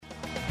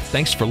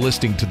Thanks for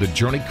listening to the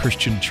Journey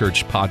Christian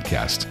Church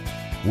podcast.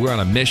 We're on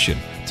a mission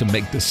to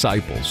make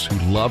disciples who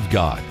love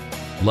God,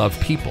 love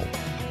people,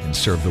 and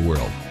serve the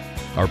world.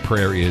 Our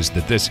prayer is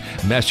that this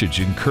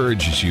message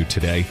encourages you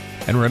today.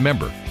 And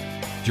remember,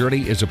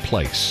 Journey is a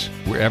place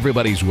where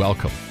everybody's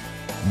welcome,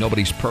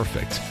 nobody's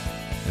perfect,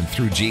 and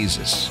through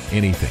Jesus,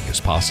 anything is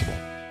possible.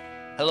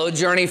 Hello,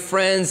 Journey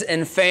friends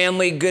and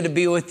family. Good to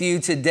be with you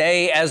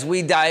today as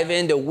we dive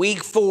into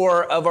week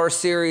 4 of our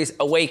series,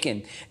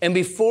 Awaken. And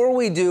before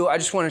we do, I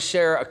just want to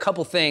share a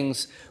couple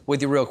things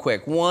with you real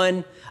quick.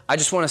 One, I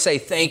just want to say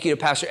thank you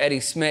to Pastor Eddie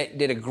Smith.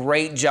 Did a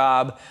great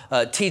job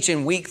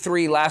teaching week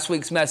 3, last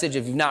week's message.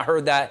 If you've not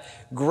heard that,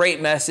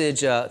 great message.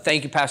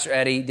 Thank you, Pastor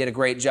Eddie. Did a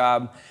great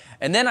job.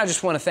 And then I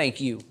just want to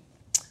thank you.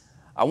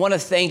 I want to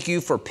thank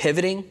you for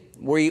pivoting.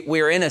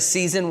 We're in a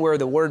season where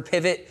the word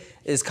pivot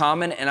is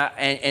common,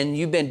 and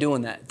you've been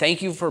doing that.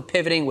 Thank you for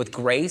pivoting with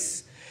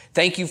grace.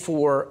 Thank you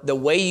for the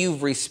way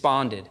you've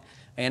responded.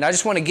 And I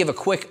just want to give a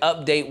quick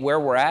update where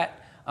we're at.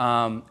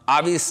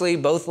 Obviously,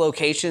 both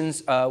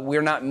locations,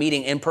 we're not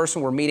meeting in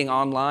person, we're meeting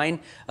online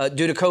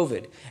due to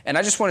COVID. And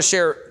I just want to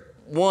share,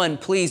 one,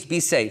 please be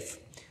safe.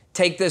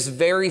 Take this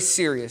very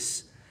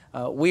serious.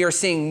 We are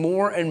seeing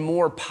more and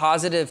more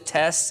positive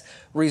test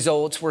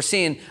results. We're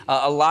seeing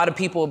a lot of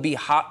people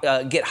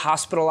get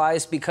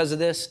hospitalized because of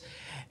this.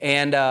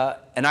 And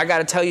I got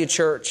to tell you,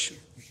 church,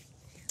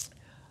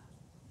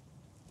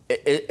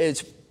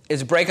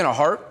 it's breaking our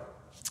heart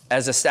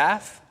as a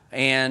staff.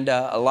 And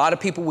a lot of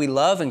people we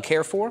love and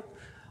care for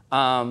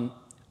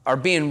are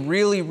being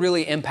really,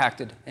 really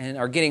impacted and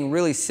are getting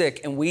really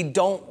sick. And we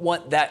don't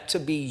want that to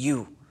be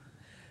you.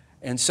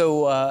 And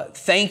so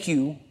thank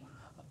you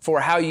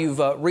for how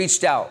you've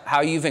reached out,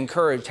 how you've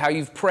encouraged, how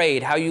you've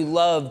prayed, how you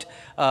loved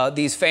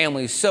these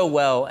families so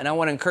well. And I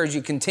want to encourage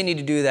you to continue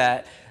to do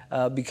that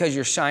because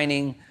you're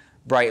shining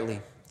brightly.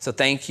 So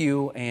thank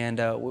you, and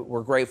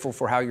we're grateful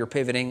for how you're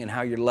pivoting and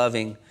how you're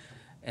loving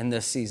in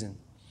this season.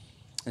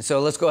 And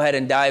so let's go ahead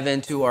and dive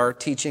into our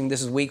teaching.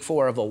 This is week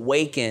 4 of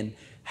Awaken,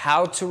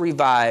 how to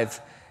revive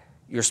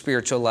your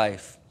spiritual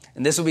life.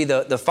 And this will be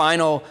the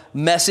final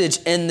message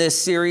in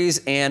this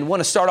series. And I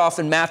want to start off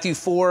in Matthew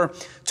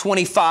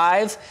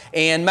 4:25.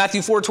 And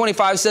Matthew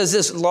 4:25 says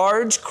this: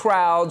 large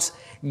crowds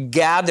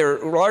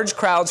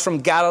from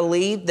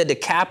Galilee, the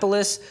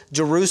Decapolis,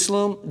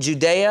 Jerusalem,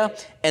 Judea,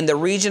 and the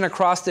region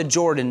across the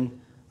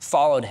Jordan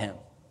followed him.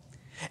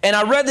 And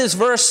I read this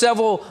verse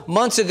several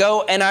months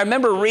ago, and I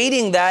remember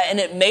reading that, and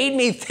it made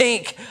me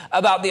think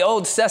about the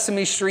old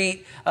Sesame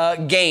Street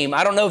game.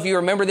 I don't know if you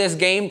remember this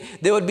game.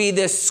 There would be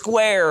this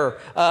square,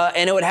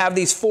 and it would have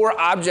these 4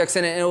 objects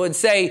in it, and it would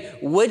say,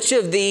 which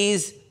of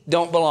these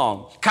don't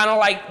belong? Kind of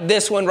like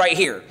this one right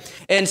here.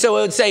 And so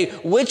it would say,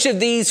 which of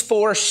these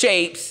 4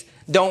 shapes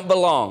don't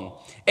belong?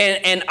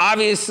 And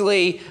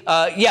obviously,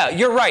 yeah,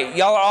 you're right.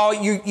 Y'all are all,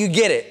 you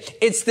get it.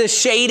 It's the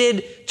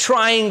shaded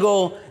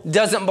triangle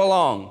doesn't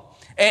belong.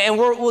 And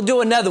we'll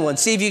do another one.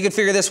 See if you can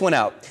figure this one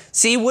out.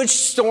 See which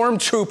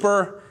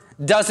stormtrooper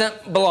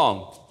doesn't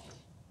belong.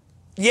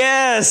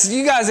 Yes,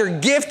 you guys are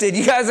gifted.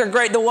 You guys are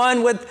great. The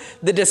one with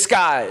the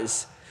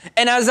disguise.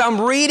 And as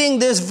I'm reading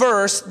this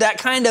verse, that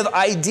kind of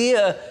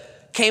idea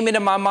came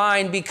into my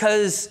mind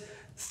because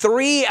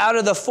 3 out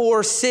of the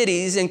 4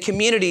 cities and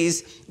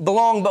communities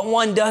belong, but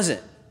 1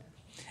 doesn't.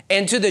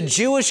 And to the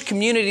Jewish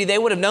community, they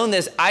would have known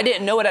this. I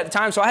didn't know it at the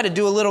time, so I had to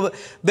do a little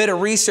bit of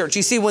research.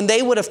 You see, when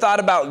they would have thought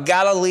about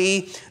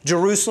Galilee,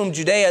 Jerusalem,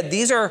 Judea,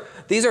 these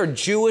are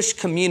Jewish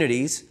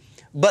communities,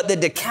 but the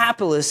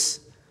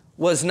Decapolis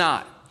was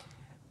not.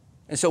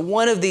 And so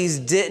one of these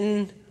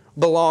didn't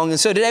belong. And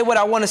so today what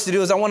I want us to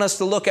do is I want us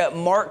to look at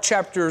Mark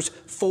chapters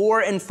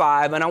 4 and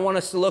 5, and I want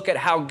us to look at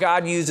how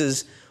God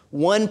uses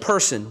one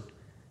person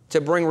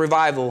to bring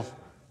revival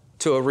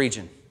to a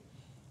region.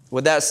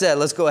 With that said,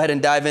 let's go ahead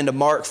and dive into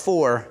Mark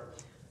 4,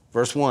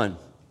 verse 1. It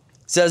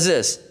says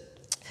this: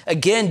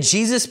 again,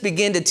 Jesus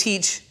began to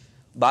teach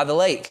by the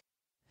lake.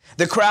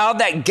 The crowd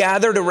that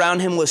gathered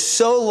around him was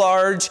so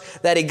large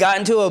that he got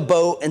into a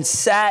boat and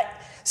sat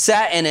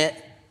in it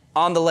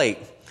on the lake.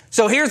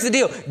 So here's the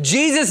deal.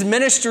 Jesus'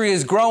 ministry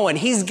is growing.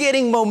 He's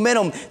getting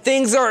momentum.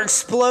 Things are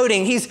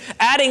exploding. He's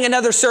adding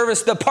another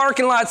service. The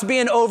parking lot's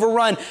being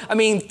overrun. I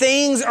mean,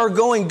 things are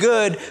going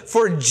good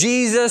for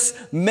Jesus'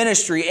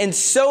 ministry. And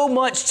so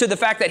much to the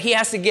fact that he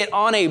has to get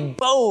on a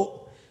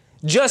boat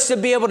just to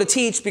be able to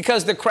teach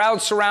because the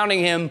crowd's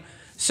surrounding him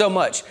so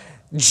much.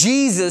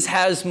 Jesus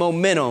has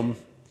momentum.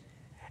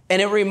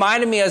 And it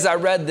reminded me as I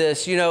read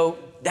this,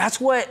 that's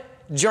what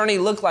Journey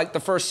looked like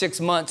the first 6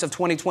 months of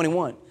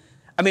 2021.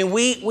 I mean,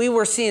 we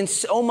were seeing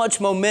so much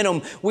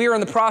momentum. We were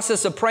in the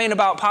process of praying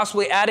about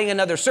possibly adding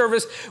another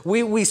service.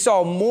 We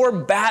saw more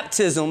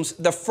baptisms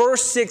the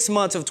first 6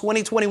 months of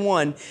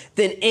 2021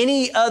 than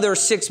any other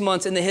 6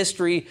 months in the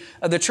history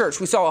of the church.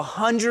 We saw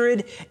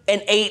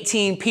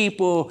 118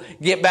 people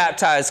get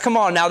baptized. Come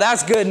on now,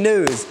 that's good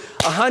news.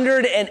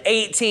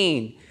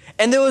 118.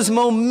 And there was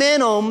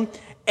momentum,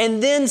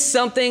 and then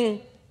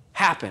something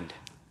happened.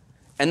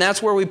 And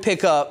that's where we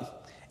pick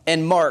up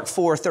in Mark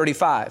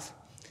 4:35.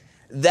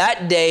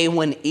 That day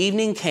when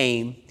evening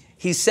came,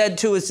 he said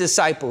to his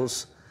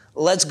disciples,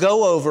 let's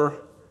go over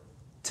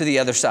to the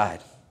other side.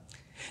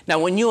 Now,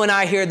 when you and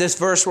I hear this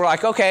verse, we're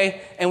like,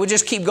 okay, and we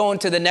just keep going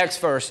to the next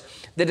verse.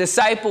 The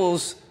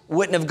disciples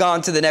wouldn't have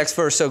gone to the next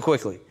verse so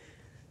quickly.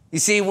 You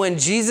see, when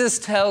Jesus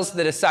tells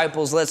the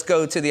disciples, let's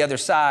go to the other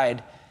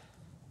side,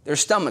 their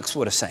stomachs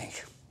would have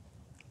sank.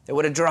 They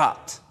would have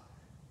dropped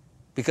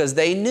because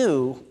they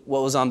knew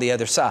what was on the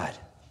other side.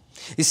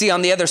 You see,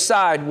 on the other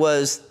side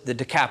was the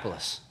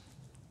Decapolis.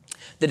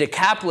 The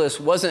Decapolis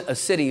wasn't a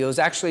city. It was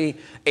actually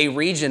a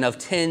region of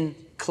 10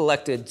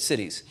 collected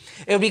cities.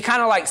 It would be kind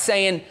of like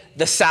saying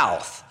the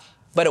South,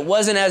 but it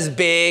wasn't as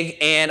big,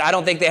 and I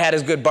don't think they had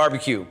as good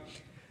barbecue.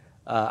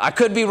 I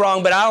could be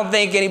wrong, but I don't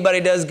think anybody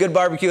does good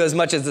barbecue as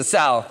much as the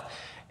South.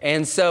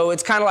 And so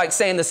it's kind of like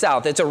saying the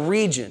South. It's a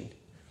region.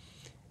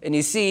 And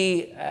you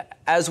see,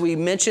 as we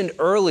mentioned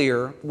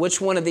earlier,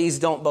 which one of these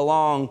don't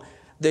belong?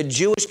 The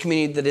Jewish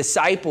community, the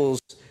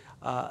disciples,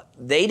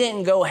 they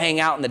didn't go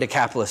hang out in the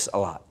Decapolis a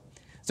lot.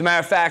 As a matter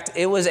of fact,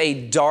 it was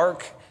a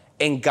dark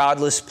and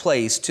godless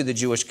place to the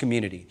Jewish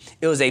community.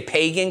 It was a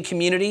pagan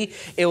community.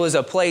 It was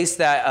a place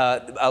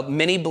that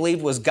many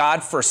believed was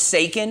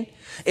God-forsaken.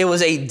 It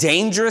was a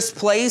dangerous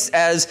place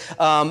as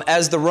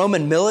the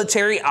Roman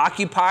military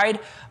occupied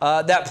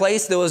that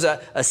place. There was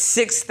a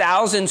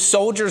 6,000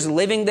 soldiers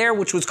living there,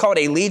 which was called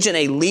a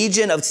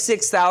legion of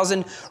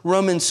 6,000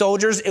 Roman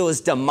soldiers. It was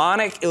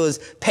demonic. It was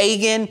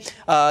pagan.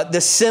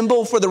 The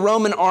symbol for the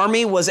Roman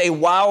army was a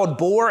wild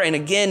boar. And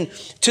again,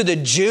 to the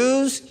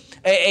Jews,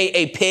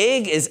 a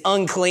pig is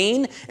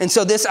unclean. And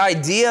so this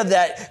idea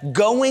that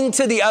going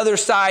to the other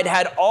side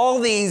had all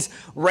these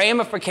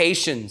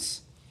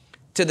ramifications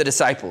to the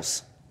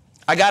disciples.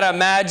 I got to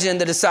imagine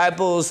the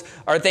disciples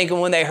are thinking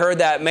when they heard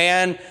that,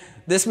 man,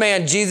 this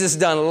man Jesus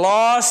done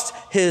lost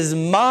his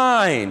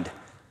mind.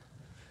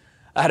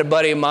 I had a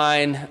buddy of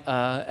mine,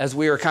 as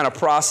we were kind of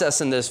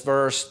processing this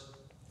verse,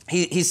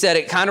 he said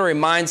it kind of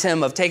reminds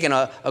him of taking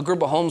a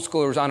group of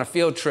homeschoolers on a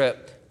field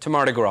trip to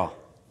Mardi Gras.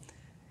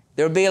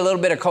 There would be a little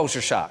bit of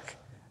culture shock.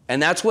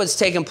 And that's what's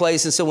taking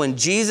place. And so when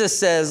Jesus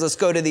says, let's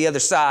go to the other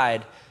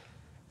side,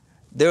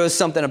 there was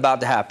something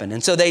about to happen.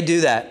 And so they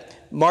do that.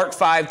 Mark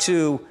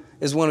 5:2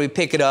 is when we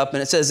pick it up.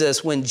 And it says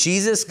this, when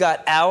Jesus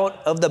got out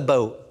of the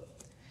boat,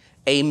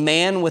 a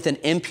man with an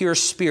impure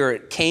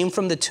spirit came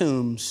from the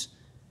tombs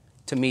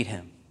to meet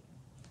him.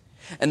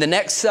 And the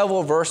next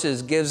several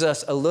verses gives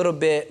us a little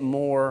bit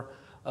more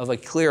of a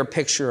clear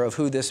picture of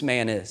who this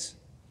man is.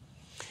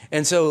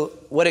 And so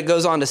what it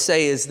goes on to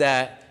say is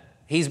that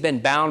he's been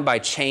bound by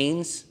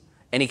chains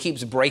and he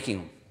keeps breaking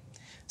them.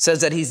 It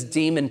says that he's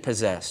demon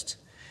possessed.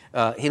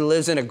 He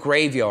lives in a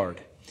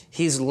graveyard.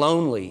 He's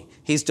lonely.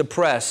 He's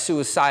depressed,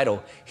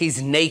 suicidal.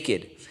 He's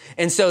naked.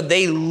 And so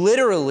they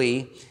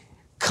literally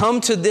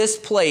come to this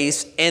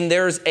place and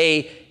there's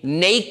a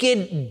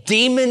naked,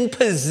 demon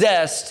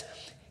possessed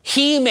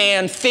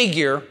He-Man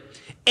figure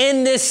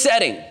in this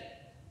setting,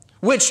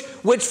 which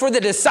for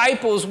the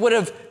disciples would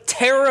have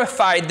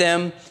terrified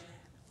them,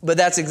 but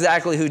that's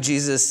exactly who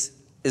Jesus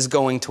is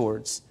going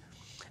towards.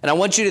 And I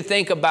want you to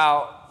think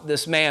about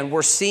this man.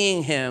 We're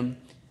seeing him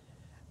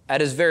at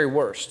his very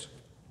worst.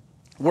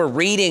 We're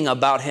reading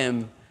about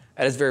him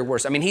at his very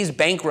worst. I mean, he's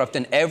bankrupt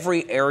in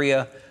every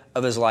area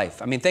of his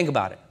life. I mean, think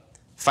about it.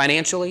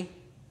 Financially,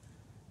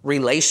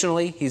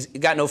 relationally, he's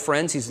got no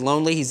friends. He's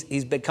lonely.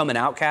 He's become an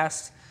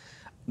outcast.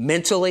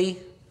 Mentally,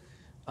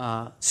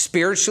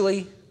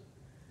 spiritually,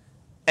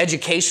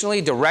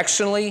 educationally,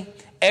 directionally,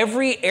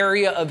 every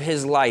area of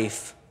his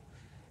life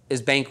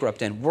is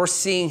bankrupt in. We're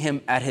seeing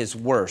him at his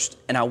worst.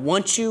 And I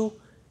want you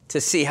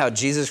to see how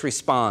Jesus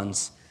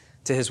responds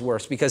to his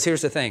worst. Because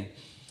here's the thing.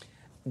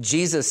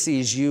 Jesus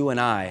sees you and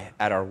I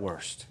at our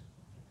worst.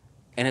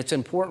 And it's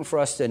important for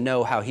us to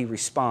know how he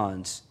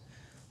responds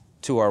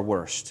to our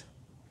worst.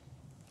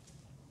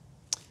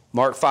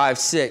 Mark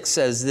 5:6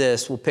 says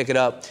this, we'll pick it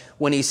up.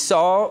 When he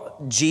saw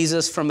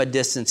Jesus from a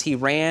distance, he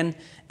ran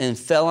and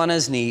fell on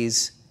his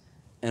knees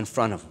in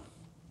front of him.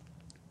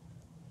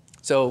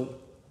 So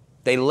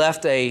they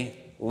left a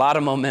lot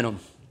of momentum,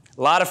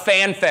 a lot of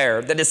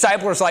fanfare. The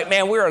disciples are like,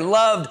 man, we are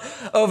loved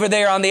over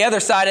there on the other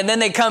side. And then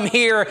they come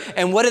here,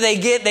 and what do they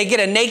get? They get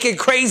a naked,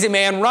 crazy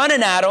man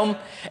running at them.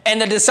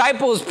 And the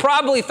disciples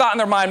probably thought in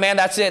their mind, man,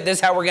 that's it. This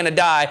is how we're going to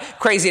die.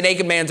 Crazy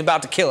naked man's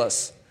about to kill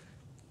us.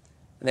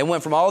 And they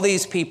went from all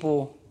these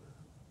people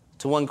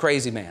to one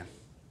crazy man.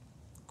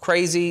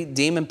 Crazy,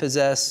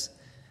 demon-possessed,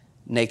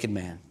 naked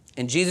man.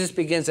 And Jesus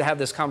begins to have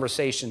this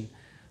conversation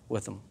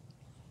with them.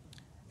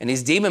 And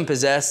he's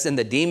demon-possessed, and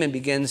the demon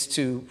begins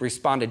to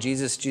respond to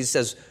Jesus. Jesus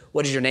says,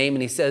 what is your name?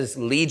 And he says,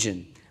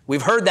 Legion.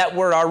 We've heard that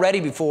word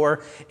already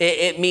before.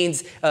 It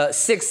means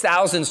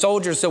 6,000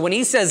 soldiers. So when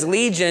he says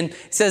Legion,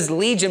 it says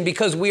Legion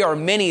because we are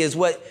many is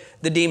what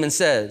the demon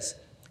says.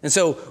 And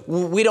so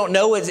we don't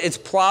know. It's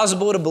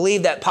plausible to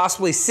believe that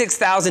possibly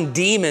 6,000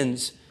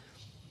 demons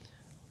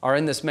are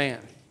in this man.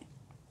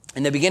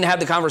 And they begin to have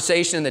the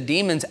conversation, and the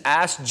demons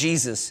ask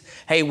Jesus,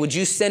 hey, would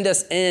you send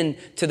us in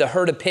to the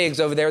herd of pigs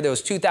over there? There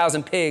was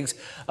 2,000 pigs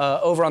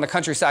over on the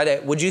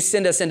countryside. Would you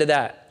send us into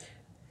that?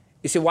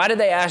 You see, why did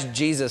they ask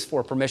Jesus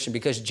for permission?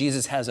 Because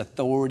Jesus has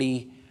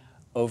authority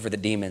over the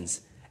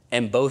demons.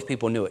 And both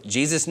people knew it.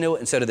 Jesus knew it,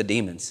 and so did the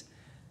demons.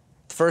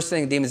 The first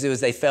thing the demons do is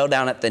they fell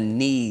down at the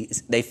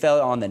knees. They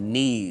fell on the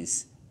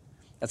knees.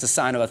 That's a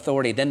sign of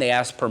authority. Then they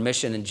ask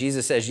permission, and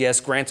Jesus says, yes,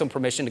 grant them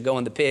permission to go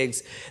in the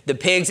pigs. The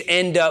pigs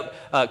end up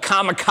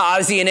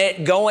kamikazing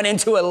it, going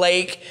into a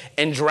lake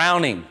and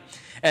drowning.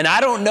 And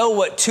I don't know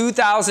what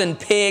 2,000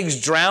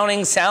 pigs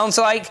drowning sounds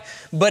like,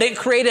 but it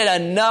created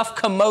enough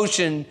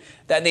commotion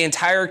that the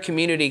entire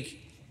community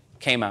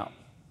came out.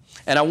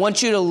 And I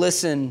want you to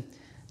listen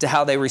to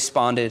how they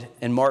responded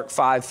in Mark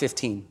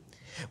 5:15.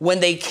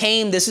 When they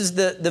came, this is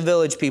the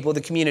village people,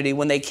 the community,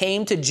 when they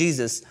came to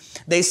Jesus,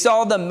 they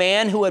saw the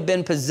man who had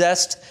been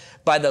possessed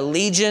by the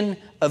legion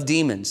of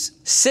demons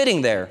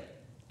sitting there,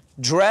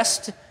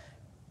 dressed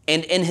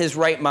and in his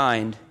right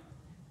mind,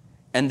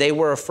 and they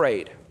were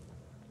afraid.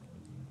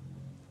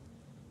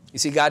 You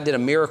see, God did a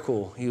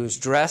miracle. He was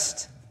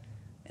dressed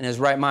in his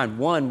right mind.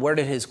 One, where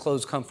did his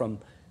clothes come from?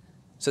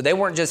 So they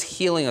weren't just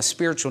healing a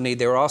spiritual need,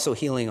 they were also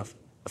healing a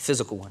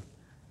physical one.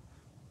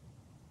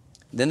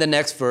 Then the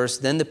next verse,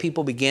 then the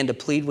people began to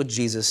plead with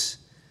Jesus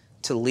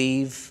to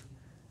leave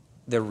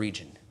their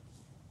region.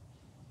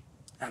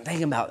 I'm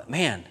thinking about,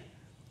 man,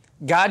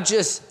 God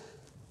just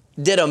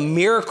did a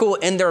miracle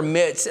in their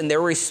midst, and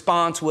their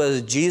response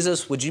was,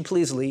 Jesus, would you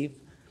please leave?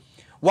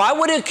 Why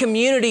would a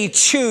community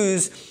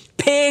choose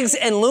pigs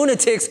and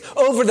lunatics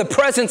over the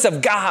presence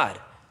of God?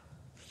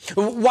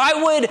 Why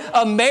would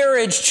a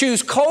marriage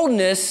choose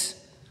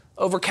coldness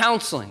over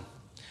counseling?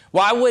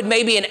 Why would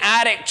maybe an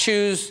addict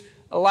choose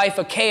a life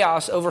of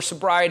chaos over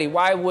sobriety?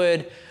 Why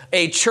would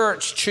a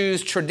church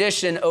choose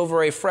tradition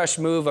over a fresh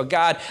move of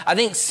God? I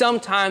think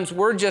sometimes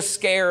we're just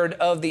scared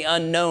of the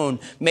unknown,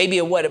 maybe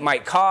of what it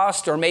might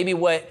cost, or maybe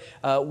what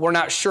we're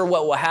not sure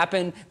what will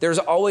happen. There's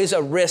always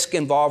a risk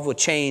involved with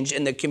change,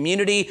 and the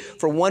community,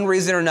 for one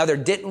reason or another,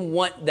 didn't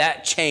want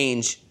that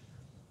change,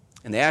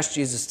 and they asked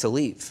Jesus to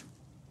leave.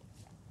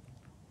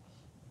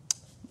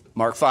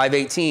 Mark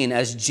 5:18,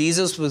 as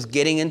Jesus was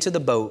getting into the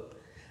boat,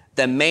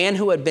 the man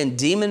who had been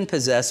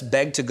demon-possessed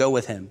begged to go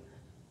with him.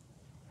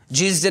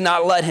 Jesus did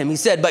not let him. He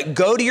said, but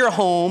go to your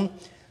home,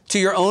 to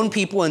your own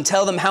people, and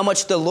tell them how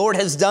much the Lord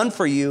has done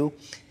for you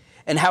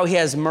and how he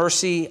has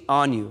mercy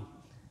on you.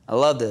 I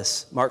love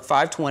this. Mark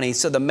 5:20.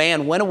 So the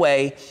man went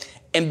away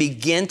and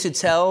began to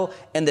tell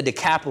in the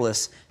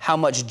Decapolis how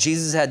much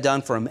Jesus had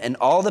done for him, and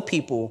all the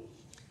people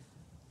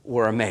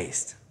were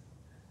amazed.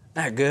 Isn't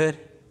that good?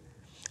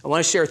 I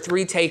want to share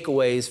 3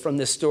 takeaways from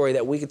this story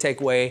that we could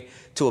take away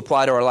to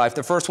apply to our life.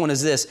 The first one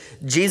is this: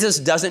 Jesus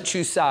doesn't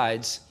choose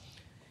sides,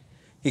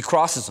 he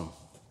crosses them.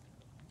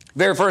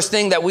 Very first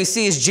thing that we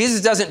see is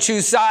Jesus doesn't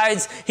choose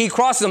sides, he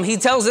crosses them. He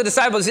tells the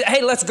disciples,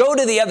 hey, let's go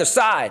to the other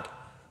side.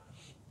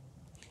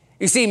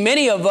 You see,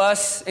 many of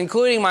us,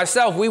 including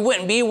myself, we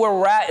wouldn't be where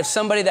we're at if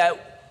somebody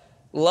that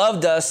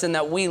loved us and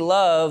that we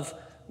love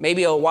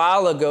maybe a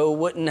while ago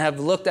wouldn't have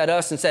looked at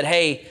us and said,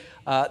 hey,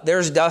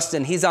 there's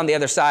Dustin, he's on the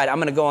other side. I'm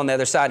going to go on the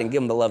other side and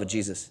give him the love of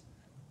Jesus.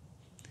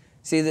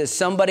 See, there's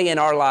somebody in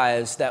our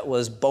lives that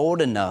was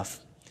bold enough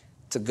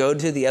to go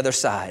to the other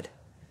side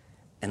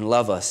and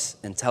love us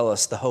and tell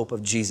us the hope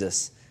of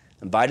Jesus,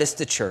 invite us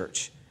to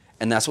church.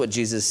 And that's what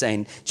Jesus is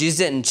saying. Jesus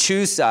didn't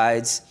choose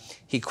sides,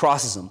 he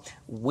crosses them.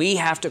 We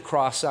have to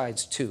cross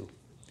sides too,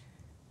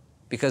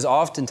 because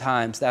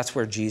oftentimes that's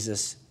where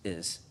Jesus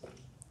is.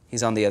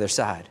 He's on the other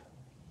side.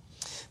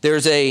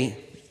 There's a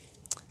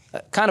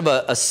kind of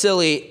a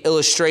silly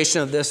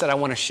illustration of this that I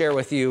want to share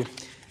with you.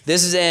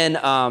 This is in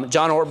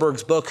John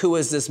Ortberg's book, Who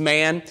Is This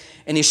Man?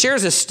 And he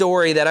shares a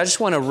story that I just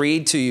want to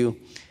read to you.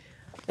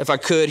 If I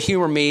could,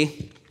 humor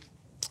me.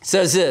 It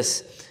says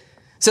this.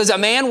 It says, a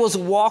man was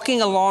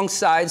walking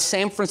alongside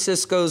San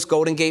Francisco's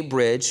Golden Gate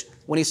Bridge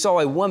when he saw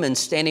a woman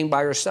standing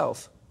by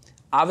herself,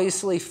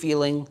 obviously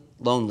feeling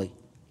lonely.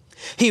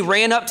 He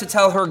ran up to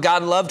tell her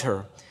God loved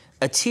her.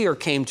 A tear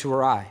came to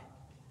her eye.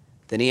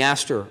 Then he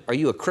asked her, are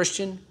you a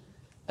Christian,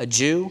 a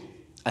Jew,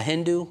 a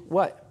Hindu?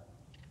 What?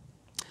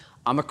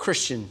 I'm a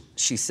Christian,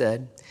 she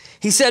said.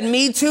 He said,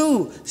 me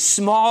too,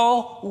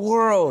 small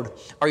world.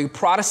 Are you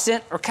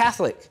Protestant or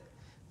Catholic?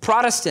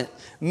 Protestant.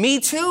 Me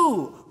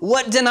too.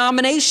 What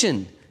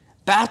denomination?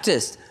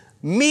 Baptist.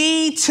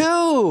 Me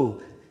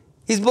too.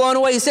 He's blown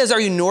away. He says, are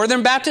you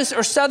Northern Baptist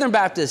or Southern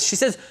Baptist? She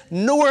says,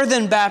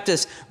 Northern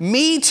Baptist.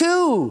 Me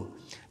too.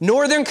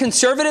 Northern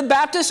Conservative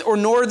Baptist or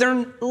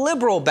Northern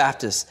Liberal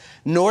Baptist?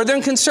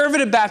 Northern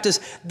Conservative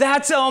Baptist.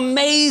 That's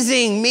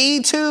amazing.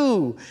 Me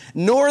too.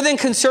 Northern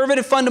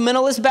Conservative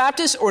Fundamentalist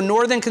Baptist or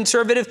Northern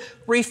Conservative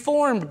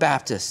Reformed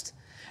Baptist?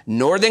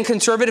 Northern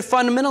Conservative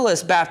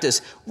Fundamentalist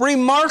Baptist.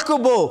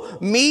 Remarkable.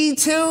 Me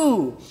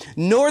too.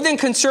 Northern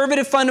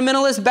Conservative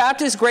Fundamentalist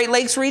Baptist, Great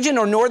Lakes region,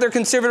 or Northern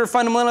Conservative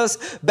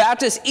Fundamentalist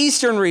Baptist,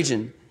 Eastern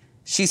region?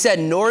 She said,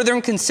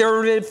 Northern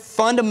Conservative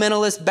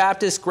Fundamentalist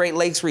Baptist, Great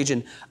Lakes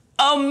region.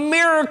 A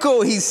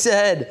miracle, he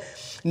said.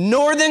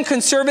 Northern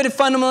Conservative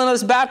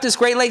Fundamentalist Baptist,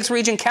 Great Lakes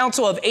Region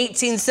Council of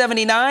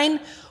 1879,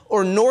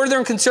 or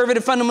Northern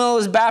Conservative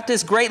Fundamentalist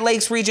Baptist, Great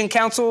Lakes Region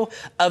Council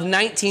of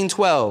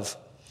 1912.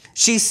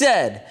 She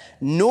said,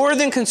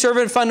 Northern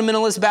Conservative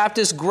Fundamentalist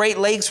Baptist Great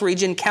Lakes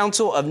Region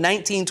Council of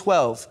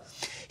 1912.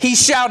 He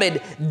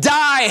shouted,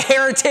 "Die,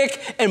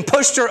 heretic," and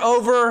pushed her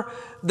over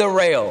the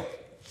rail.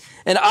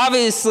 And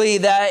obviously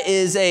that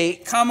is a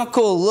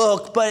comical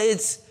look, but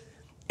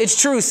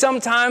it's true.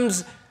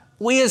 Sometimes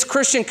we as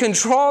Christians can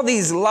draw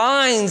these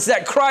lines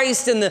that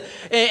Christ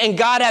and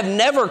God have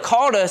never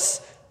called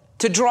us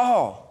to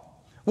draw.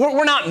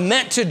 We're not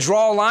meant to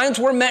draw lines.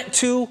 We're meant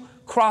to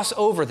cross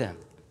over them.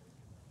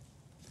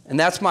 And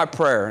that's my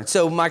prayer. And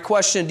so my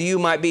question to you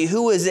might be,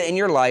 who is it in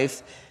your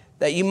life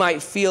that you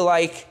might feel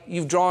like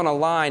you've drawn a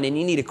line and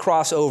you need to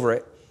cross over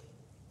it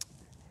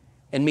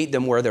and meet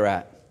them where they're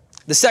at?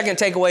 The second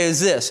takeaway is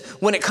this.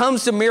 When it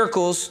comes to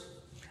miracles,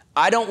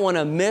 I don't want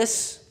to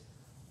miss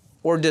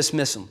or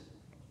dismiss them.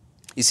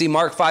 You see,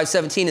 Mark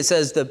 5:17, it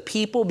says, the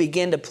people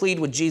began to plead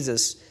with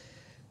Jesus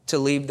to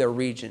leave their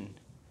region.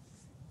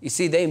 You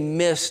see, they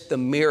missed the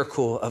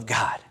miracle of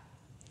God.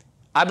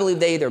 I believe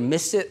they either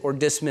missed it or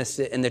dismissed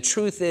it. And the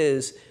truth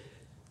is,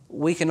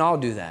 we can all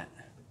do that.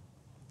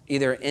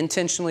 Either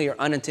intentionally or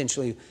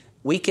unintentionally.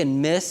 We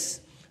can miss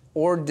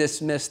or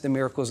dismiss the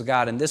miracles of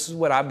God. And this is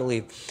what I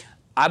believe.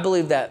 I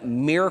believe that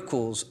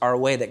miracles are a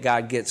way that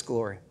God gets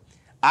glory.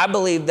 I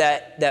believe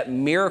that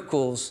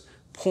miracles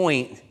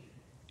point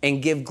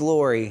and give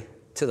glory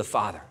to the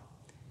Father.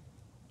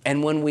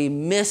 And when we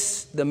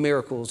miss the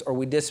miracles or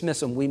we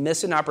dismiss them, we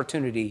miss an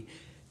opportunity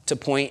to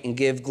point and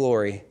give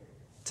glory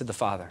to the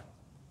Father.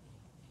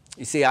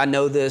 You see, I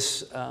know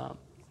this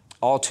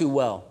all too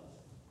well.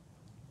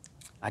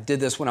 I did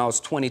this when I was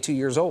 22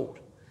 years old.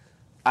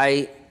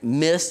 I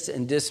missed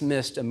and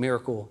dismissed a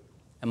miracle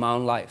in my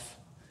own life.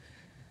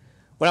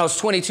 When I was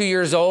 22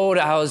 years old,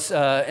 I was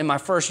in my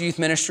first youth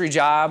ministry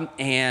job,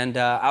 and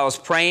I was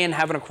praying,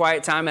 having a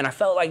quiet time, and I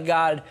felt like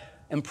God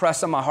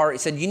impressed on my heart. He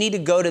said, you need to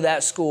go to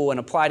that school and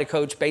apply to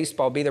coach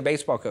baseball, be their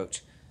baseball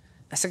coach.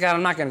 I said, God,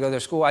 I'm not going to go to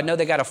their school. I know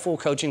they got a full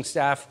coaching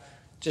staff,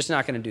 just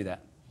not going to do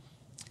that.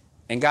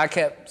 And God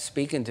kept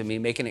speaking to me,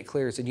 making it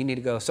clear. He said, you need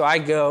to go. So I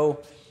go,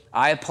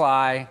 I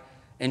apply,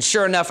 and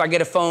sure enough, I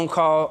get a phone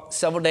call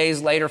several days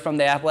later from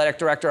the athletic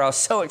director. I was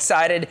so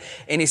excited,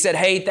 and he said,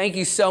 hey, thank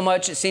you so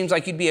much. It seems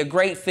like you'd be a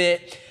great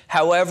fit.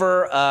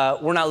 However,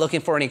 we're not looking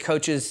for any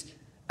coaches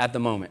at the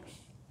moment.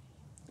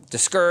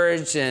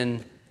 Discouraged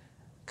and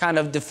kind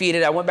of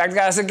defeated, I went back to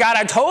God. I said, God,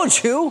 I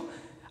told you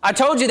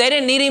they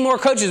didn't need any more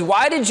coaches.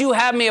 Why did you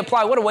have me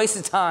apply? What a waste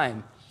of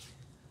time.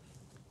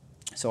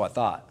 So I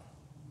thought.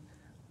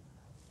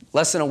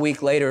 Less than a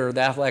week later,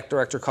 the athletic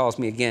director calls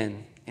me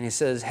again, and he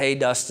says, hey,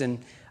 Dustin,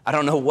 I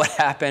don't know what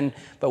happened,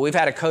 but we've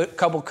had a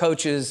couple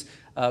coaches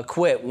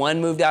quit.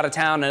 One moved out of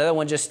town, another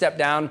one just stepped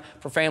down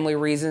for family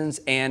reasons,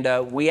 and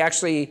we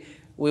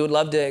would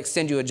love to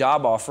extend you a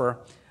job offer.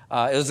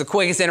 It was the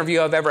quickest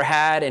interview I've ever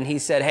had, and he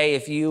said, hey,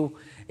 if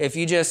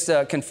you just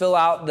can fill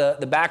out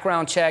the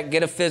background check,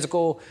 get a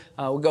physical,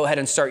 we'll go ahead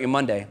and start you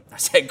Monday. I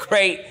said,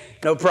 great,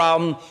 no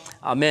problem,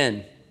 I'm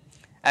in.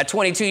 At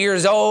 22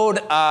 years old,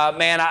 I'm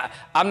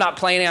not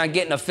planning on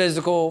getting a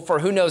physical for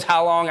who knows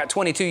how long. At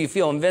 22, you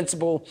feel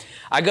invincible.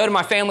 I go to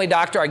my family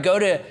doctor. I go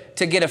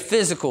to get a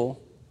physical.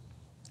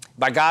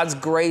 By God's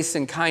grace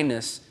and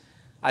kindness,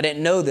 I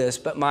didn't know this,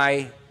 but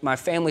my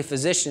family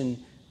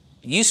physician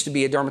used to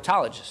be a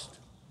dermatologist.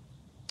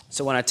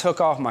 So when I took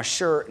off my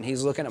shirt and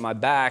he's looking at my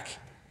back,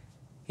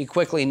 he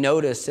quickly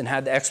noticed and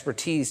had the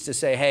expertise to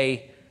say,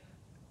 hey,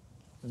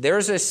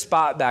 there's a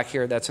spot back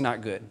here that's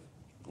not good.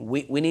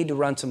 We need to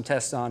run some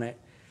tests on it.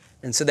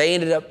 And so they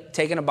ended up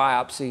taking a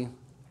biopsy.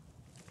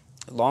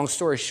 Long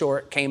story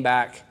short, came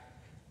back.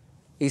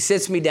 He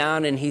sits me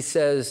down and he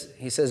says,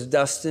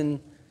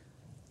 Dustin,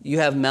 you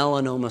have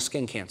melanoma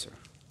skin cancer.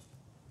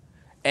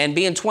 And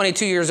being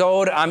 22 years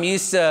old, I'm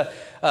used to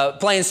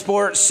playing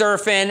sports,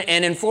 surfing,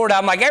 and in Florida,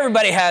 I'm like,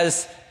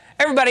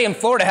 everybody in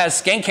Florida has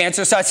skin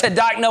cancer. So I said,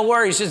 Doc, no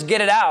worries, just get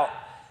it out.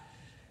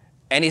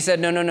 And he said,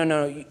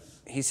 no.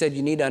 He said,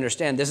 you need to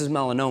understand, this is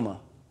melanoma.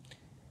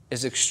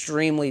 It's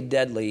extremely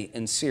deadly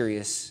and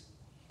serious.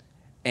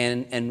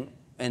 And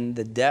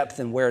the depth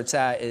and where it's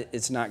at,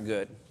 it's not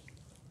good.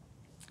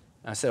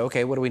 I said,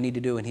 okay, what do we need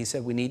to do? And he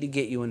said, we need to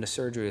get you into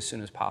surgery as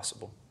soon as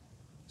possible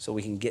so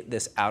we can get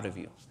this out of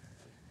you.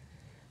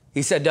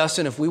 He said,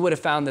 Dustin, if we would have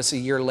found this a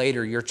year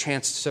later, your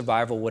chance of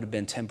survival would have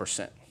been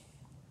 10%.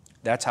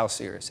 That's how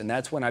serious. And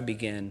that's when I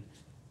began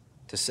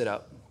to sit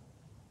up.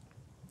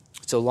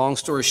 So long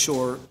story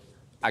short,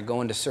 I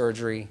go into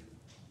surgery.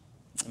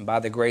 And by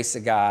the grace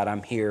of God,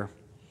 I'm here.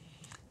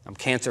 I'm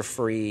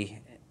cancer-free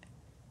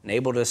and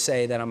able to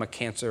say that I'm a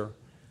cancer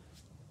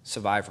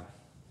survivor.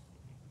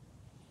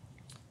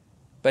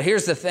 But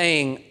here's the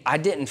thing. I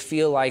didn't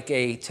feel like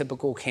a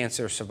typical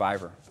cancer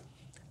survivor.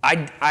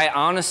 I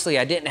honestly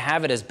didn't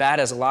have it as bad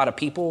as a lot of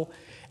people.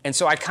 And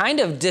so I kind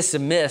of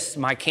dismissed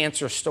my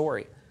cancer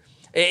story.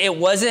 It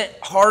wasn't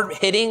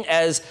hard-hitting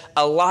as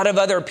a lot of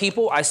other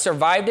people. I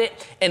survived it.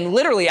 And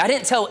literally, I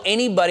didn't tell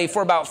anybody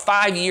for about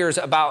 5 years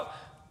about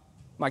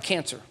my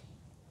cancer.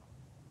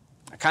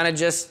 I kind of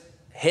just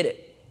hid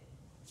it.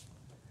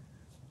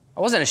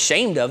 I wasn't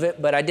ashamed of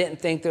it, but I didn't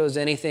think there was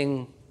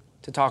anything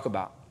to talk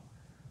about.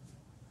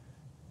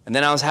 And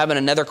then I was having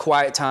another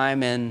quiet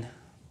time, and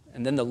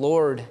then the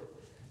Lord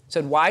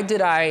said, why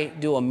did I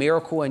do a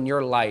miracle in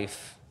your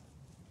life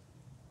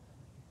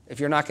if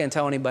you're not going to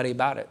tell anybody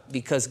about it?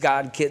 Because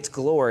God gets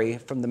glory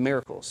from the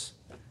miracles.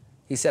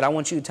 He said, I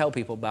want you to tell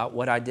people about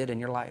what I did in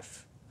your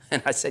life.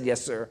 And I said,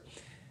 yes, sir.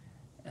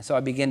 And so I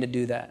began to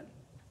do that.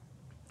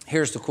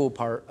 Here's the cool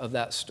part of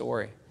that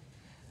story.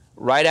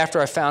 Right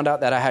after I found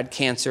out that I had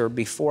cancer,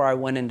 before I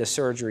went into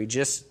surgery,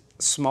 just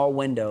a small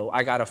window,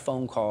 I got a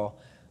phone call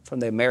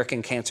from the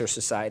American Cancer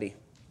Society.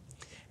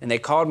 And they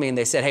called me and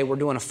they said, hey, we're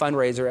doing a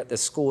fundraiser at the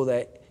school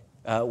that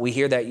we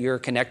hear that you're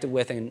connected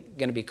with and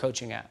going to be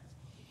coaching at.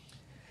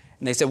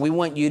 And they said, we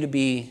want you to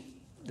be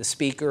the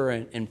speaker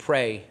and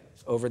pray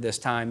over this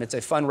time. It's a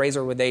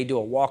fundraiser where they do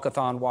a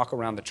walk-a-thon, walk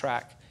around the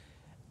track.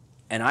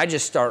 And I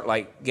just start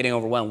like getting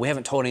overwhelmed. We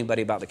haven't told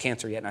anybody about the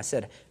cancer yet. And I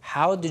said,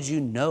 how did you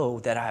know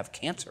that I have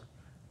cancer?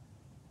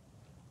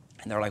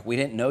 And they're like, we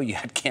didn't know you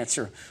had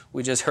cancer.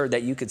 We just heard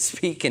that you could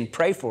speak and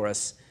pray for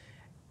us.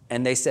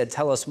 And they said,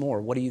 tell us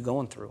more. What are you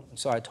going through? And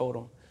so I told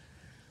them.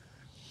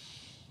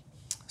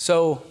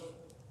 So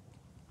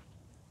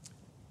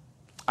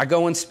I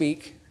go and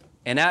speak.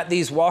 And at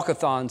these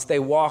walk-a-thons, they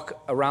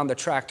walk around the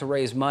track to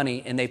raise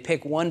money, and they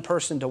pick one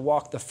person to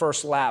walk the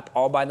first lap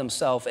all by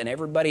themselves, and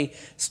everybody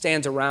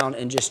stands around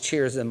and just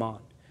cheers them on.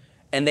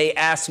 And they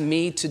asked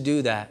me to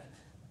do that.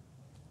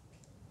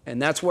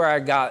 And that's where I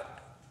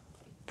got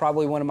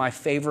probably one of my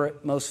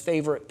most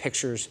favorite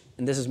pictures,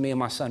 and this is me and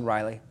my son,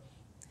 Riley.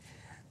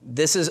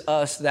 This is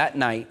us that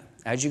night.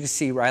 As you can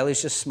see,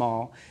 Riley's just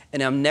small,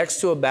 and I'm next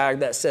to a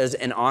bag that says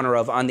in honor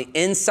of. On the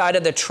inside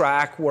of the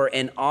track were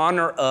in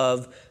honor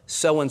of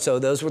so-and-so.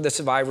 Those were the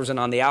survivors, and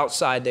on the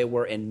outside, they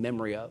were in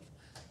memory of.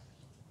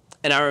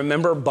 And I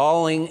remember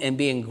bawling and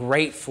being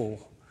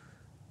grateful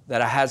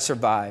that I had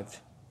survived.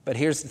 But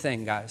here's the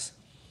thing, guys.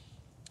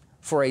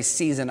 For a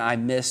season, I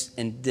missed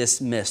and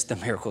dismissed the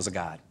miracles of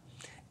God.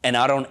 And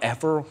I don't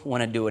ever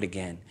want to do it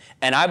again.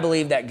 And I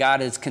believe that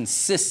God is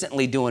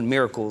consistently doing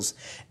miracles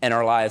in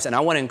our lives. And I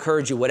want to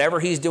encourage you, whatever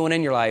he's doing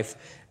in your life,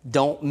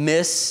 don't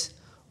miss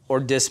or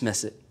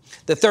dismiss it.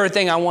 The third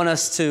thing I want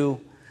us to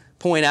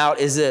point out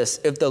is this.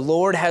 If the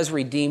Lord has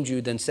redeemed you,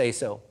 then say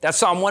so. That's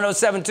Psalm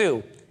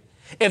 107:2.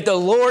 If the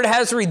Lord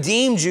has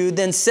redeemed you,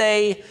 then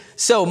say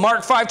so.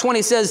 Mark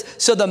 5:20 says,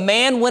 so the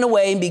man went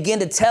away and began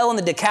to tell in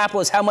the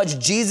Decapolis how much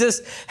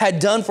Jesus had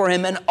done for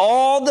him, and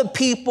all the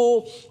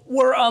people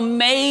were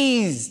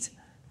amazed.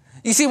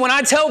 You see, when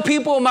I tell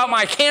people about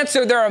my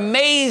cancer, they're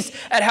amazed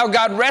at how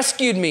God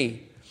rescued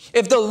me.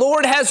 If the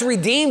Lord has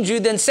redeemed you,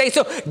 then say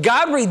so.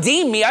 God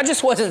redeemed me. I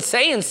just wasn't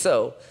saying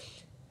so.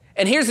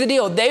 And here's the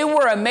deal. They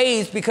were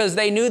amazed because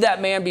they knew that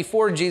man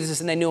before Jesus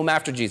and they knew him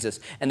after Jesus,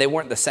 and they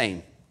weren't the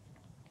same.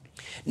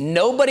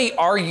 Nobody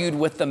argued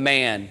with the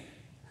man.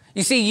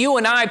 You see, you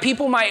and I,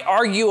 people might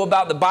argue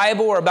about the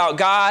Bible or about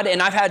God,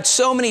 and I've had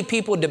so many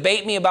people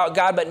debate me about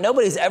God, but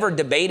nobody's ever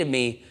debated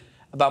me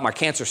about my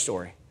cancer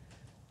story.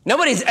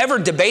 Nobody's ever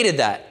debated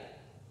that.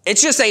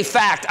 It's just a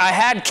fact. I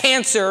had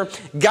cancer,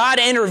 God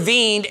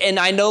intervened, and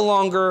I no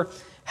longer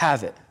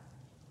have it.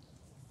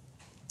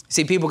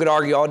 See, people could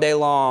argue all day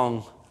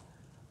long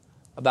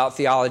about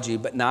theology,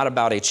 but not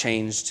about a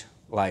changed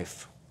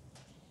life.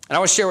 And I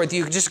want to share with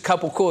you just a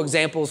couple cool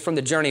examples from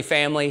the Journey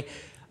family.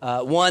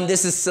 One,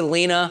 this is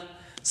Selena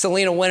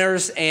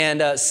Winters,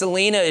 and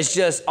Selena is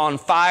just on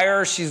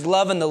fire. She's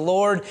loving the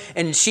Lord,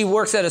 and she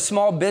works at a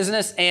small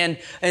business, and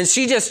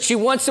she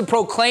wants to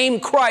proclaim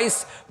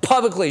Christ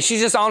publicly.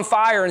 She's just on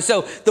fire. And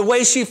so the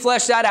way she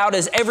fleshed that out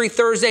is every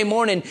Thursday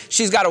morning,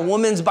 she's got a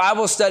women's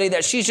Bible study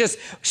that she's just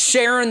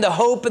sharing the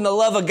hope and the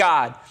love of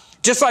God.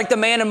 Just like the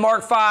man in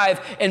Mark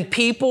 5, and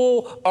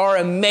people are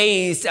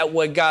amazed at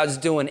what God's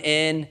doing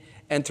in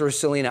and through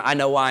Selena. I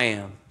know I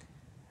am.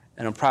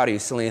 And I'm proud of you,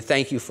 Selena.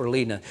 Thank you for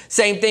leading us.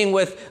 Same thing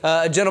with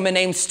a gentleman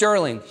named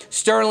Sterling.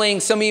 Sterling,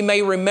 some of you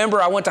may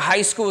remember, I went to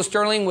high school with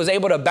Sterling, was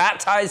able to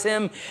baptize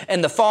him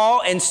in the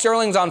fall, and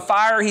Sterling's on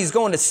fire. He's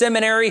going to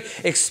seminary,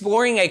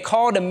 exploring a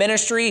call to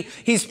ministry.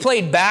 He's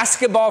played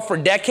basketball for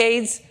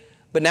decades,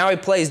 but now he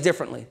plays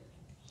differently.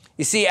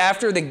 You see,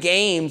 after the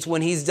games,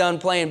 when he's done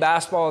playing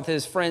basketball with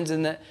his friends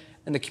in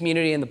the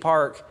community in the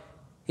park,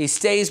 he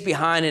stays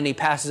behind and he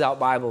passes out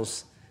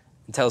Bibles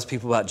and tells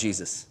people about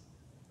Jesus.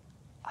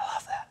 I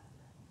love that.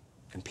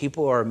 And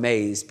people are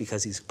amazed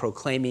because he's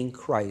proclaiming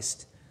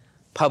Christ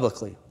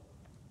publicly.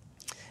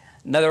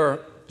 Another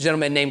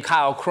gentleman named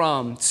Kyle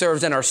Crum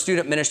serves in our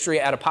student ministry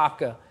at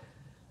Apopka.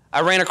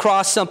 I ran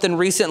across something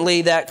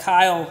recently that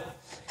Kyle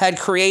had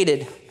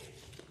created.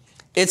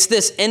 It's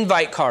this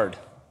invite card.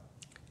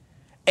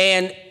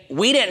 And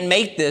we didn't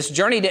make this.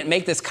 Journey didn't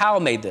make this. Kyle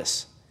made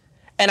this.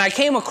 And I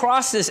came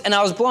across this and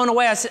I was blown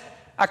away.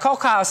 I called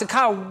Kyle. I said,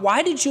 Kyle,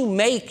 why did you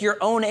make your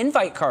own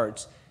invite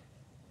cards?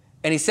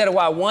 And he said, well,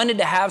 I wanted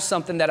to have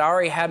something that I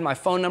already had my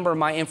phone number and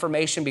my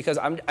information because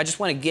I just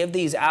want to give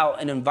these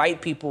out and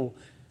invite people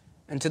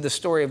into the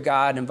story of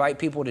God, invite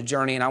people to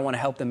Journey, and I want to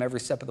help them every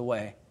step of the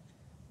way.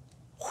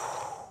 Whew.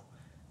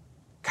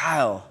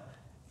 Kyle,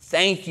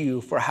 thank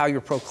you for how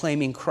you're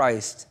proclaiming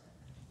Christ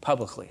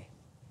publicly.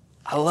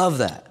 I love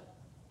that.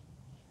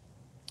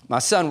 My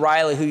son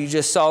Riley, who you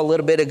just saw a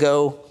little bit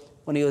ago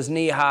when he was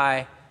knee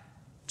high,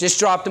 just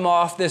dropped him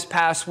off this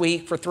past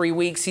week for 3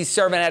 weeks. He's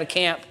serving at a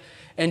camp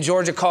in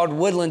Georgia called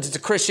Woodlands. It's a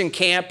Christian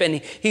camp, and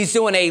he's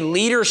doing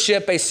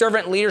a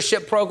servant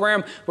leadership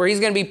program where he's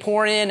going to be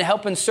pouring in,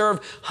 helping serve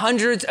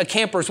hundreds of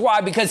campers.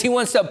 Why? Because he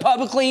wants to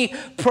publicly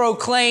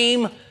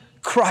proclaim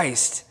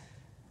Christ.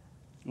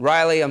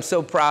 Riley, I'm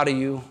so proud of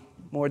you,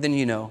 more than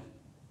you know.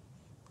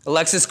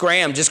 Alexis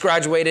Graham just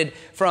graduated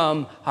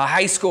from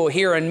high school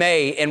here in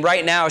May, and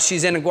right now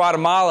she's in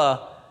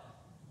Guatemala,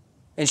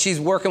 and she's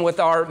working with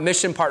our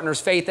mission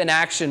partners, Faith in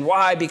Action.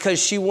 Why? Because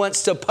she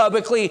wants to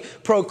publicly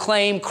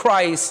proclaim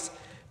Christ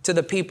to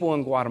the people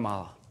in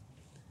Guatemala.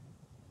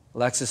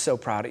 Alexis, so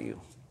proud of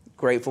you.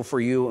 Grateful for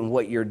you and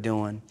what you're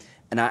doing,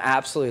 and I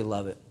absolutely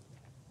love it.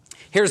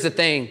 Here's the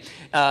thing.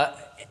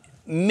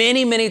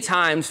 Many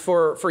times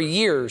for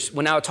years,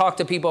 when I would talk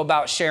to people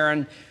about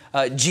sharing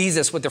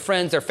Jesus with their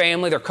friends, their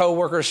family, their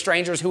coworkers,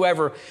 strangers,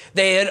 whoever,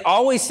 they'd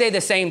always say the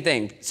same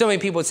thing. So many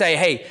people would say,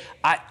 hey,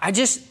 I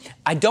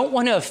don't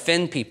want to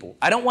offend people.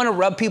 I don't want to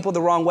rub people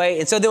the wrong way.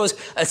 And so there was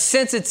a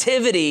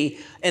sensitivity,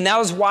 and that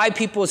was why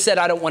people said,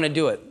 I don't want to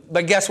do it.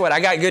 But guess what? I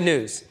got good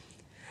news.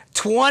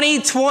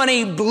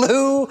 2020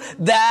 blew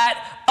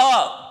that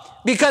up.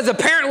 Because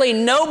apparently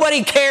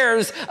nobody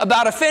cares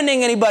about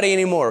offending anybody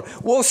anymore.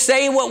 We'll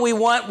say what we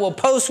want. We'll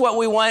post what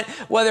we want,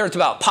 whether it's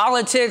about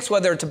politics,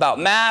 whether it's about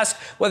masks,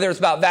 whether it's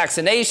about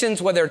vaccinations,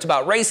 whether it's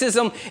about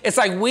racism. It's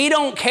like we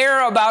don't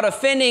care about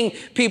offending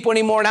people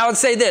anymore. And I would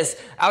say this.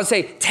 I would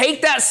say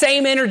take that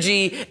same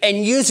energy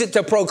and use it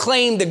to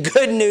proclaim the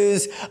good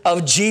news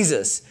of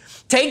Jesus.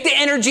 Take the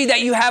energy that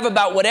you have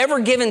about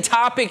whatever given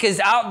topic is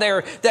out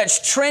there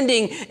that's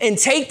trending, and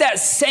take that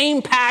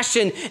same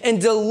passion and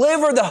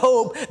deliver the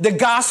hope, the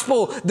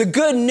gospel, the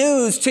good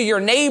news to your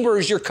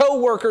neighbors, your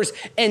coworkers,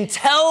 and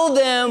tell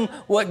them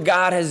what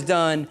God has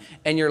done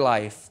in your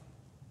life.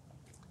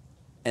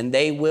 And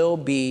they will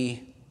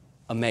be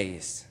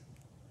amazed.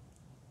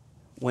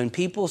 When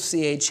people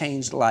see a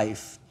changed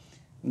life,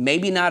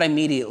 maybe not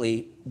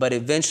immediately, but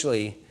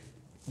eventually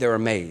they're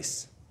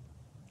amazed.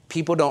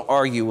 People don't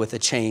argue with a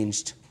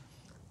changed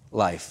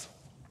life.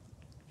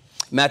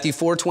 Matthew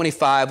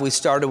 4:25, we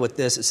started with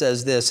this. It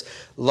says this: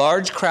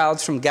 large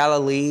crowds from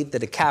Galilee, the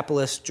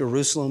Decapolis,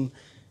 Jerusalem,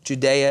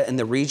 Judea, and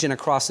the region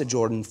across the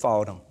Jordan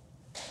followed him.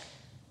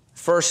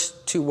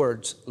 First two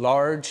words,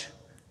 large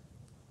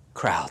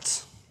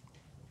crowds.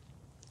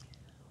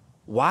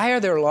 Why are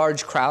there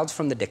large crowds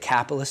from the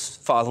Decapolis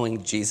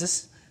following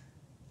Jesus?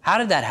 How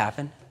did that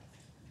happen?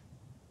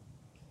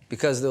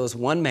 Because there was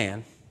one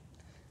man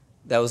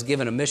that was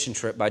given a mission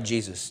trip by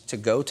Jesus to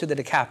go to the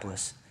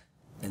Decapolis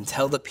and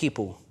tell the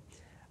people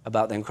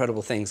about the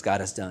incredible things God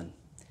has done.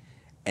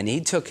 And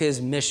he took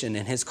his mission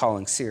and his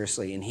calling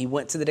seriously, and he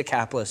went to the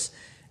Decapolis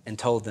and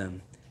told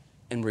them,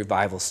 and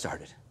revival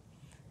started.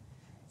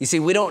 You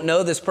see, we don't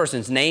know this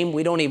person's name.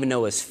 We don't even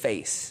know his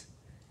face.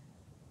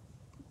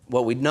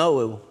 What we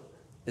know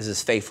is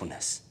his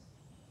faithfulness.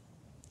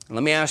 And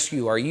let me ask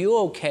you, are you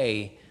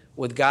okay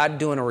with God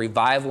doing a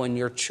revival in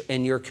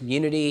your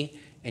community,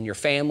 in your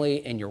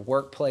family, in your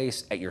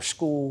workplace, at your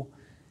school,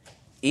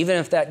 even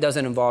if that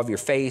doesn't involve your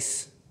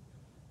face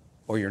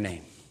or your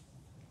name?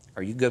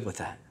 Are you good with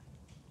that?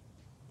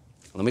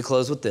 Let me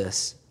close with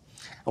this.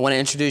 I want to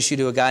introduce you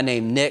to a guy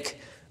named Nick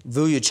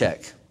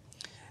Vujicic.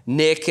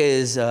 Nick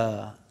is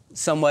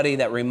somebody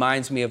that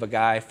reminds me of the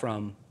guy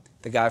from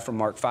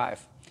Mark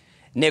 5.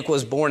 Nick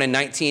was born in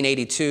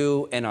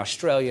 1982 in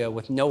Australia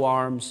with no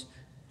arms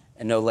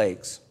and no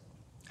legs.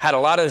 Had a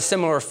lot of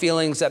similar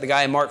feelings that the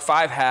guy in Mark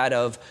 5 had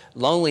of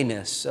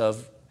loneliness,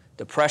 of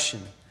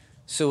depression,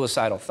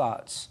 suicidal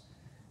thoughts.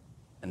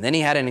 And then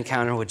he had an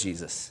encounter with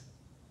Jesus,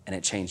 and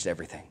it changed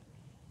everything.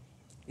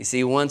 You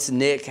see, once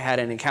Nick had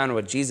an encounter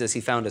with Jesus,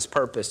 he found his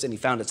purpose and he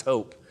found his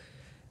hope.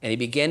 And he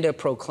began to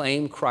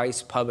proclaim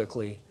Christ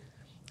publicly.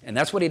 And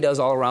that's what he does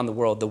all around the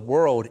world. The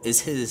world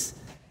is his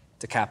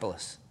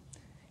Decapolis.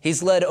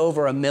 He's led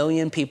over 1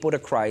 million people to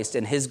Christ,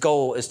 and his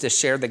goal is to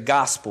share the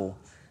gospel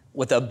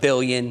with 1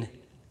 billion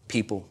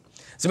people.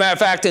 As a matter of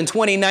fact, in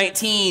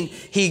 2019,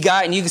 he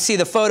got, and you can see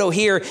the photo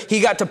here,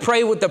 he got to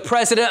pray with the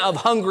president of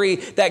Hungary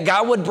that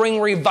God would bring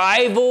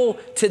revival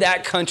to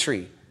that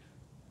country.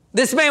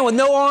 This man with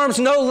no arms,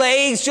 no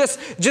legs,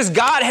 just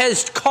God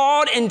has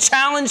called and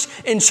challenged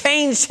and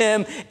changed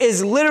him,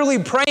 is literally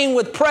praying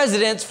with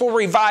presidents for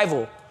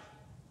revival.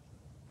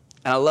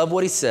 And I love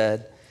what he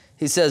said.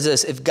 He says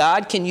this: if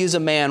God can use a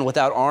man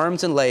without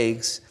arms and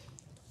legs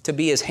to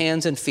be his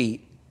hands and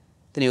feet,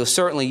 then he will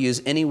certainly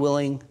use any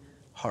willing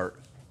heart.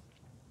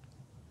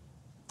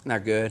 Isn't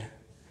that good?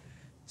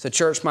 So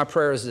church, my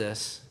prayer is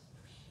this: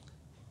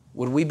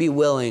 would we be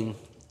willing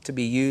to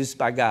be used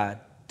by God,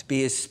 to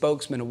be his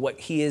spokesman of what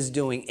he is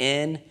doing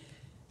in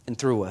and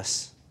through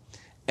us?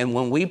 And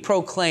when we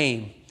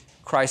proclaim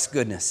Christ's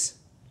goodness,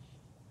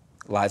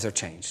 lives are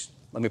changed.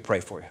 Let me pray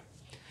for you.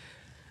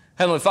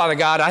 Heavenly Father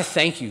God, I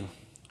thank you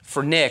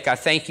for Nick. I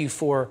thank you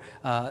for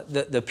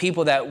the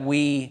people that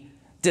we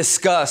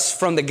discuss,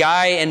 from the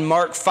guy in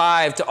Mark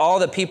 5 to all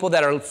the people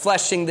that are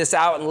fleshing this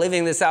out and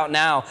living this out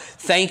now.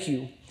 Thank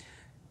you.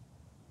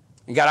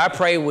 And God, I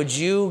pray, would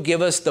you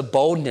give us the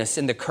boldness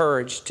and the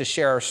courage to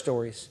share our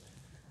stories?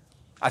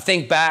 I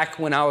think back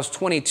when I was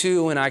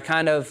 22 and I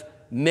kind of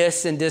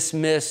missed and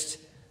dismissed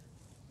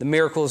the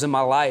miracles in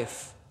my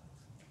life.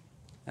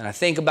 And I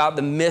think about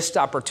the missed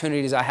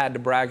opportunities I had to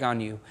brag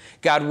on you.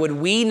 God, would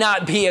we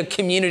not be a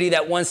community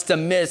that wants to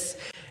miss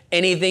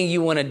anything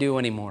you want to do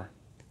anymore?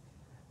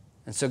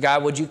 And so,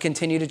 God, would you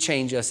continue to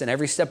change us, and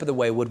every step of the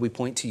way would we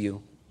point to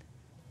you?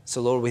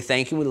 So, Lord, we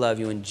thank you, we love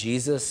you. In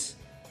Jesus'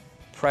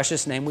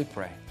 precious name we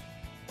pray.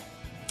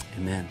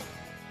 Amen.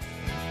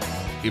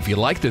 If you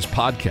like this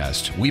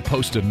podcast, we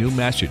post a new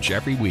message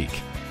every week.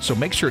 So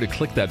make sure to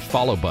click that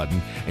follow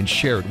button and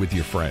share it with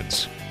your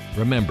friends.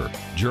 Remember,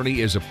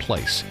 Journey is a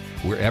place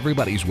where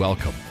everybody's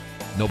welcome,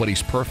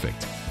 nobody's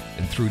perfect,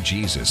 and through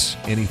Jesus,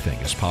 anything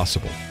is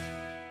possible.